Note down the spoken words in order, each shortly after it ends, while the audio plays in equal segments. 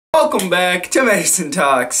Welcome back to Mason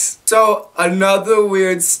Talks. So, another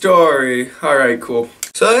weird story. Alright, cool.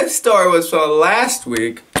 So this story was from last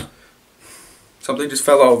week. Something just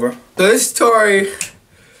fell over. So this story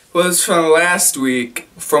was from last week.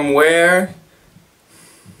 From where?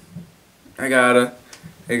 I gotta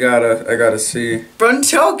see. From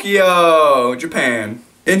Tokyo, Japan.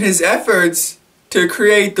 In his efforts to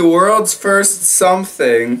create the world's first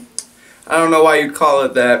something, I don't know why you'd call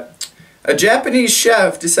it that, a Japanese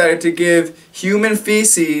chef decided to give human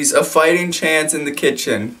feces a fighting chance in the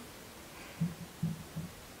kitchen.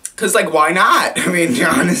 Cause like, why not? I mean,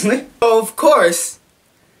 honestly. So of course,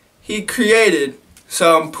 he created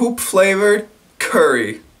some poop flavored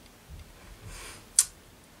curry.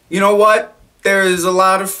 You know what? There is a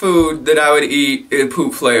lot of food that I would eat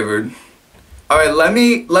poop flavored. Alright, let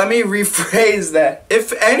me rephrase that.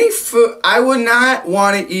 If any food, I would not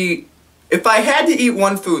want to eat. If I had to eat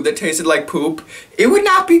one food that tasted like poop, it would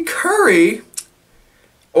not be curry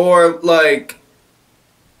or like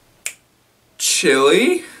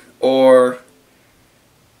chili or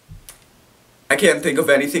I can't think of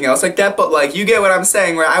anything else like that, but like you get what I'm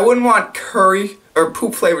saying, right? I wouldn't want curry or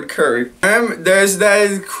poop flavored curry. There's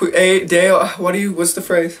that what's the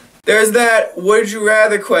phrase? There's that would you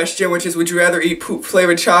rather question, which is would you rather eat poop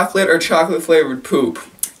flavored chocolate or chocolate flavored poop?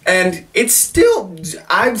 And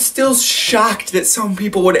I'm still shocked that some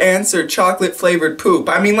people would answer chocolate flavored poop.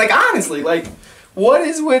 I mean, like, honestly, like, what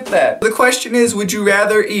is with that? The question is, would you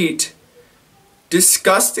rather eat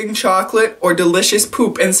disgusting chocolate or delicious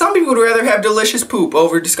poop? And some people would rather have delicious poop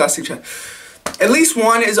over disgusting chocolate. At least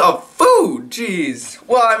one is a food, jeez.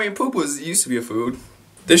 Well, I mean, poop used to be a food.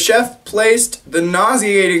 The chef placed the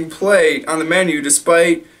nauseating plate on the menu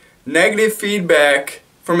despite negative feedback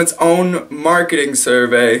from its own marketing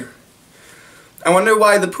survey. I wonder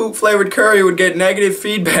why the poop flavored curry would get negative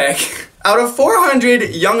feedback. Out of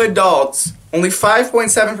 400 young adults, only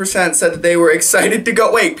 5.7% said that they were excited to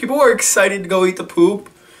go. Wait, people were excited to go eat the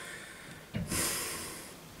poop?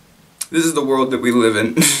 This is the world that we live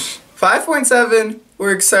in. 5.7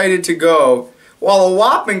 were excited to go, while a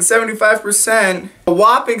whopping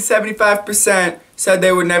 75% said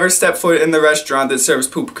they would never step foot in the restaurant that serves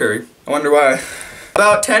poop curry. I wonder why.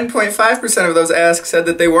 About 10.5% of those asked said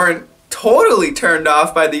that they weren't totally turned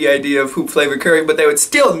off by the idea of poop-flavored curry, but they would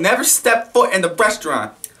still never step foot in the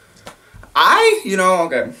restaurant. I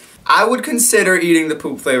would consider eating the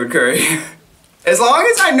poop-flavored curry. As long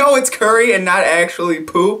as I know it's curry and not actually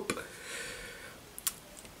poop,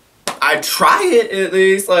 I'd try it at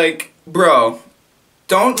least. Like, bro,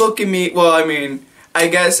 don't look at me. Well, I mean, I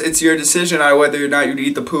guess it's your decision on whether or not you'd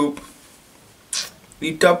eat the poop.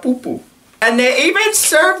 Eat the poo-poo. And they even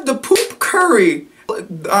served the poop curry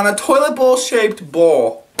on a toilet bowl shaped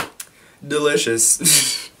bowl.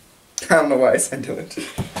 Delicious. I don't know why I said delicious.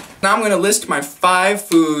 Now I'm going to list my 5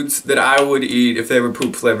 foods that I would eat if they were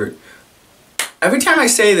poop flavored. Every time I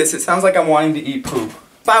say this, it sounds like I'm wanting to eat poop.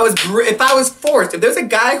 If I was forced, if there's a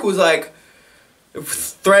guy who's like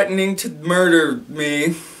threatening to murder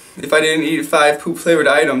me if I didn't eat 5 poop flavored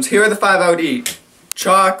items, here are the 5 I would eat.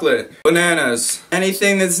 Chocolate, bananas,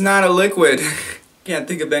 anything that's not a liquid. Can't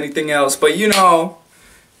think of anything else, but you know,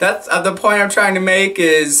 that's the point I'm trying to make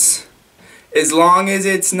is, as long as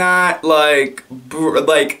it's not like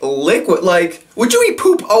liquid, like, would you eat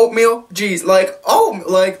poop oatmeal? Jeez,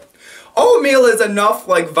 oatmeal is enough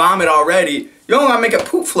like vomit already. You don't want to make it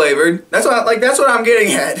poop flavored. That's what I'm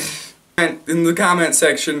getting at. And in the comment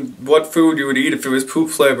section, what food you would eat if it was poop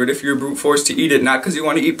flavored, if you're brute forced to eat it, not because you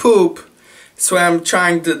want to eat poop. So I'm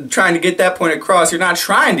trying to get that point across. You're not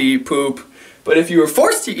trying to eat poop, but if you were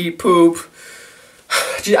forced to eat poop,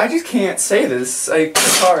 gee, I just can't say this.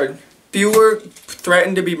 It's hard. If you were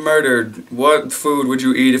threatened to be murdered, what food would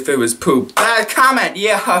you eat if it was poop? Comment.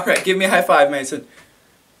 Yeah, alright. Give me a high five, Mason.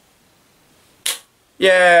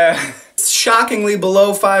 Yeah. Shockingly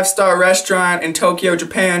below 5-star restaurant in Tokyo,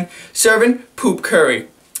 Japan, serving poop curry.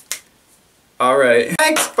 Alright.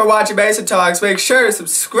 Thanks for watching Mason Talks. Make sure to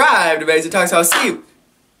subscribe to Mason Talks. I'll see you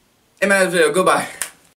in my next video. Goodbye.